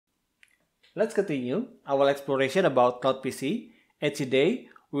let's continue our exploration about Cloud PC, and today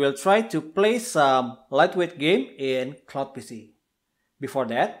we will try to play some lightweight game in Cloud PC. Before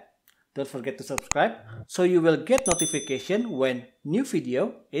that, don't forget to subscribe so you will get notification when new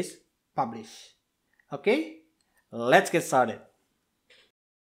video is published. Okay, let's get started.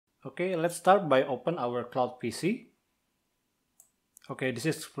 Okay, let's start by open our Cloud PC. Okay, this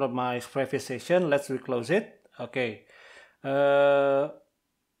is from my previous session. Let's reclose it. Okay.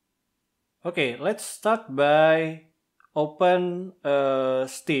 Okay, let's start by open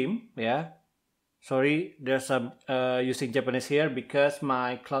Steam. Yeah, sorry, there's some using Japanese here because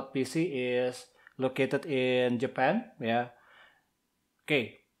my Cloud PC is located in Japan. Yeah.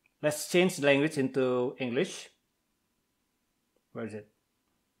 Okay, let's change the language into English. Where is it?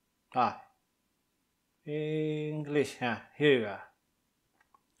 English. Here you are.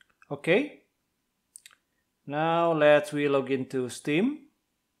 Okay. Now let's log into Steam.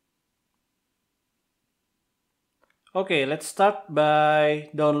 Okay, let's start by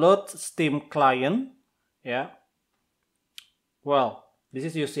download Steam client. Yeah. Well, this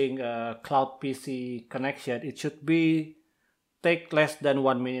is using a Cloud PC connection. It should be take less than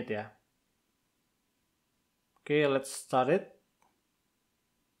 1 minute. Yeah. Okay, let's start it.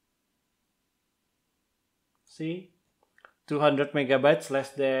 See, 200 megabytes,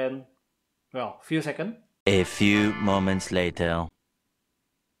 less than, well, few seconds. A few moments later.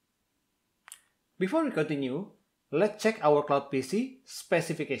 Before we continue, let's check our Cloud PC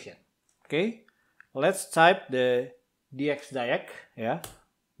specification. Okay, let's type the DXDiag, yeah,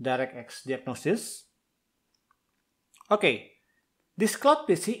 DirectX diagnosis. Okay, this Cloud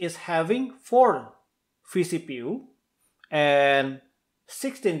PC is having 4 vCPU and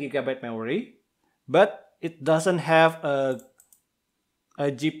 16 GB memory, but it doesn't have a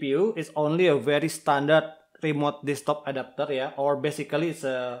GPU. It's only a very standard remote desktop adapter, yeah, or basically it's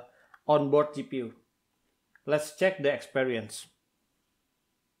a onboard GPU. Let's check the experience.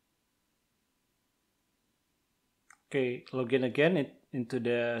 Okay, login again into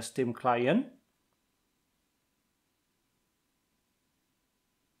the Steam client.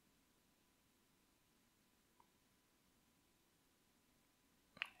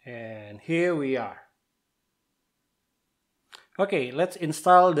 And here we are. Okay, let's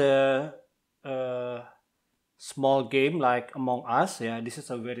install the small game like Among Us. Yeah, this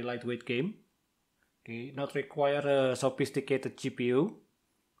is a very lightweight game. Okay, not require a sophisticated GPU.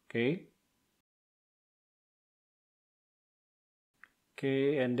 Okay.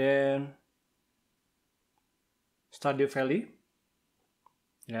 Okay, and then Stardew Valley.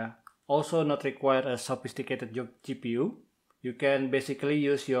 Yeah, also not require a sophisticated GPU. You can basically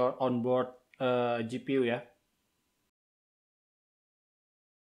use your onboard GPU. Yeah.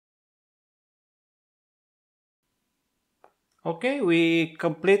 Okay, we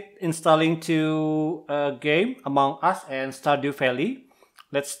complete installing 2 game, Among Us and Stardew Valley.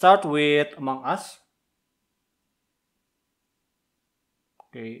 Let's start with Among Us.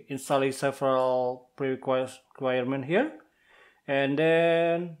 Okay, installing several requirements here. And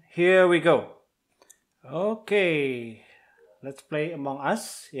then here we go. Okay, let's play Among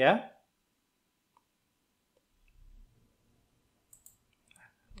Us, yeah.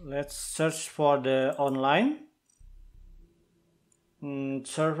 Let's search for the online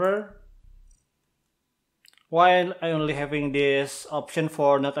server. Why I only having this option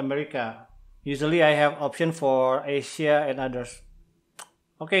for North America? Usually I have option for Asia and others.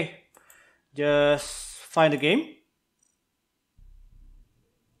 Okay, just find the game.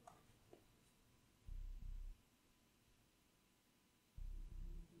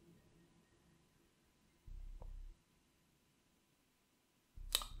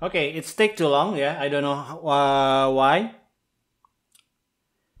 Okay, it's take too long. Yeah, I don't know why.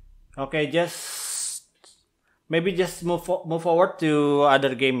 Okay, maybe just move forward to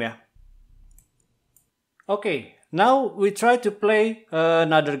other game. Yeah. Okay, now we try to play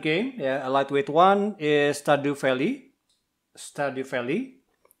another game. Yeah, a lightweight one is Stardew Valley. Stardew Valley.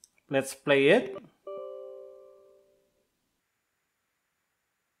 Let's play it.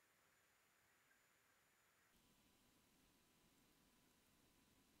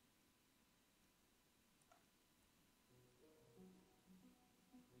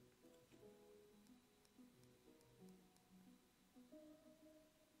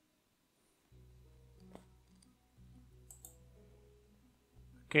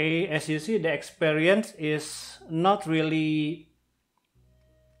 Okay, as you see, the experience is not really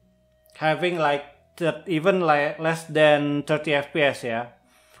having like even like less than 30 FPS. Yeah.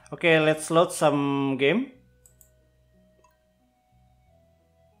 Okay, let's load some game.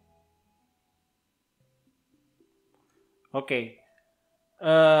 Okay.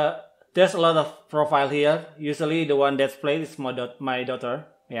 there's a lot of profile here. Usually the one that's played is my daughter.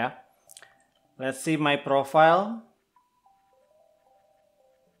 Yeah. Let's see my profile.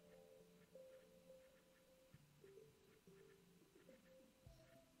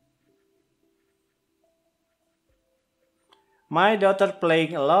 My daughter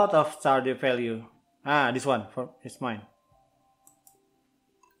playing a lot of Stardew Value. Ah, this one is mine.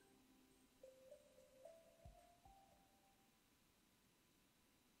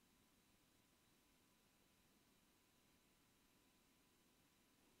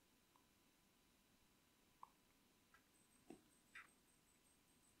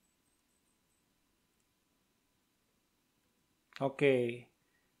 Okay.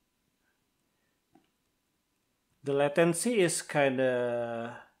 The latency is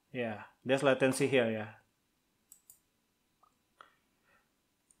kinda, yeah, there's latency here, yeah.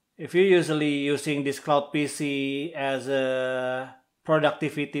 If you're usually using this cloud PC as a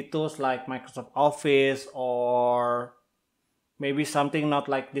productivity tools like Microsoft Office or maybe something not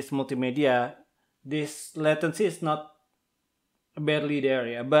like this multimedia, this latency is not barely there,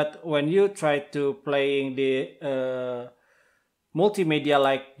 yeah. But when you try to playing the multimedia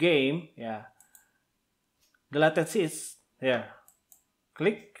like game, yeah, the latency is there.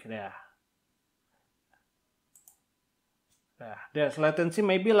 Click there. Yeah, there's latency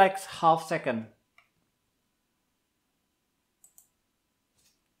maybe like half second.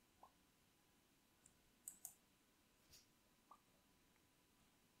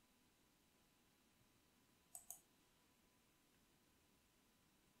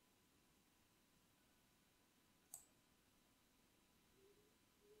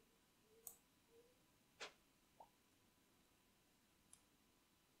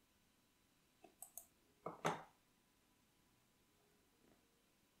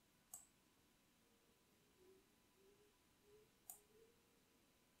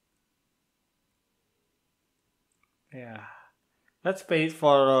 Yeah, let's pay it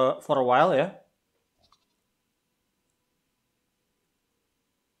for a while, yeah.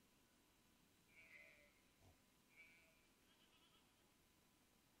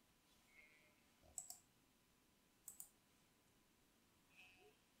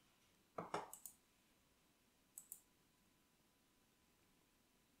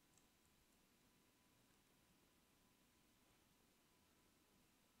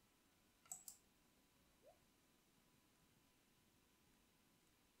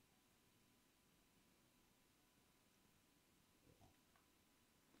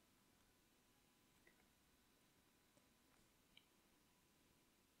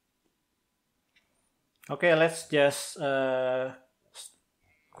 Okay, let's just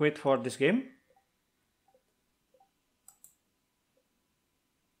quit for this game.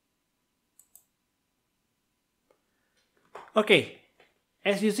 Okay,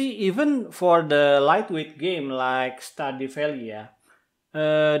 as you see, even for the lightweight game like Stardew Valley, yeah,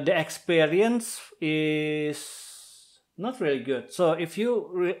 the experience is not really good. So if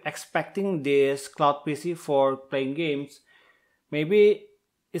you expecting this cloud PC for playing games, maybe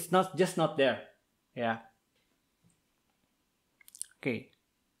it's not there. Yeah. Okay.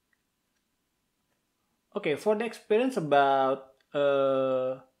 Okay, for the experience about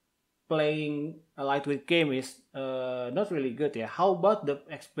playing a lightweight game is not really good. Yeah. How about the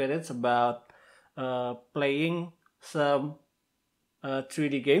experience about playing some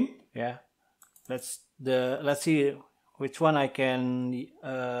 3D game? Yeah. Let's see which one I can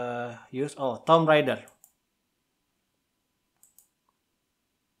use. Oh, Tomb Raider.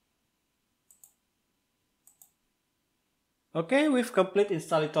 Okay, we've complete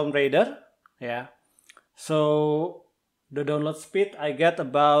installed Tomb Raider. Yeah. So the download speed I get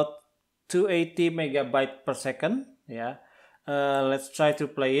about 280 megabyte per second. Yeah. Let's try to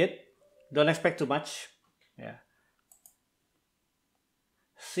play it. Don't expect too much. Yeah.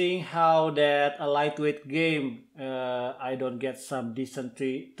 Seeing how that a lightweight game, I don't get some decent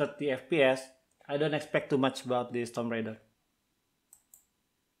 30 FPS. I don't expect too much about this Tomb Raider.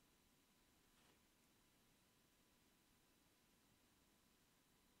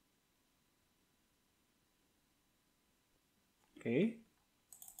 Okay.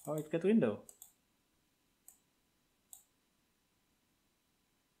 Oh, it got window.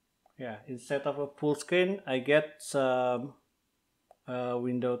 Yeah, instead of a full screen, I get some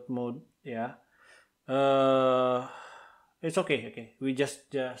windowed mode. Yeah. It's okay. Okay, we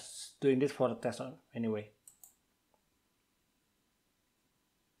just doing this for the test anyway.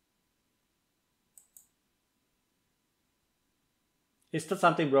 It's not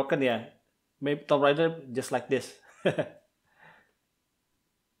something broken, yeah. Maybe Tomb Raider just like this.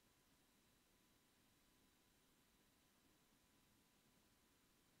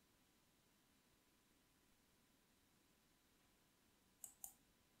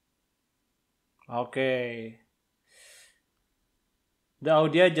 Okay. The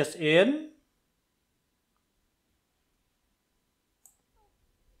audio just in.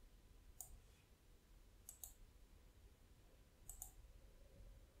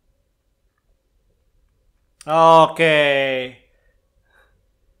 Okay.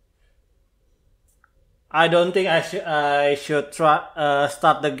 I don't think I should try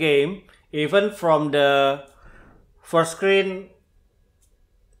start the game even from the first screen.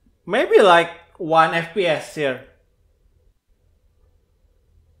 Maybe like 1 FPS here.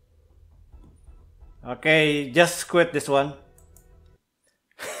 Okay, just quit this one.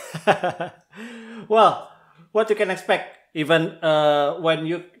 Well, what you can expect even when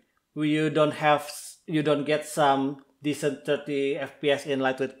you don't get some decent 30 FPS in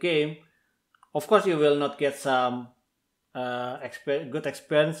lightweight game. Of course, you will not get some good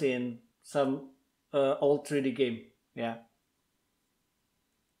experience in some old 3D game. Yeah.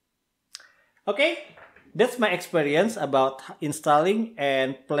 Okay, that's my experience about installing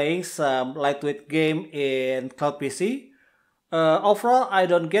and playing some lightweight game in Cloud PC. Overall, I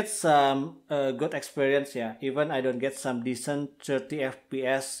don't get some good experience. Yeah, even I don't get some decent 30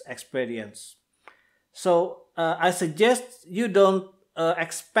 FPS experience. So I suggest you don't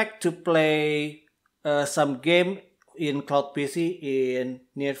expect to play some game in Cloud PC in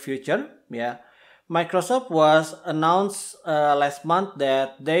near future. Yeah, Microsoft was announced last month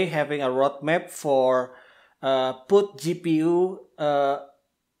that they having a roadmap for put GPU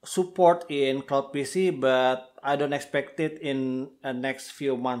support in Cloud PC, but I don't expect it in the next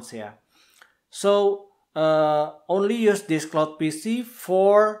few months. Yeah, so only use this Cloud PC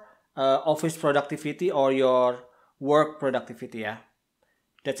for office productivity or your work productivity. Yeah,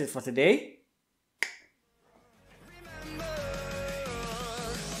 that's it for today.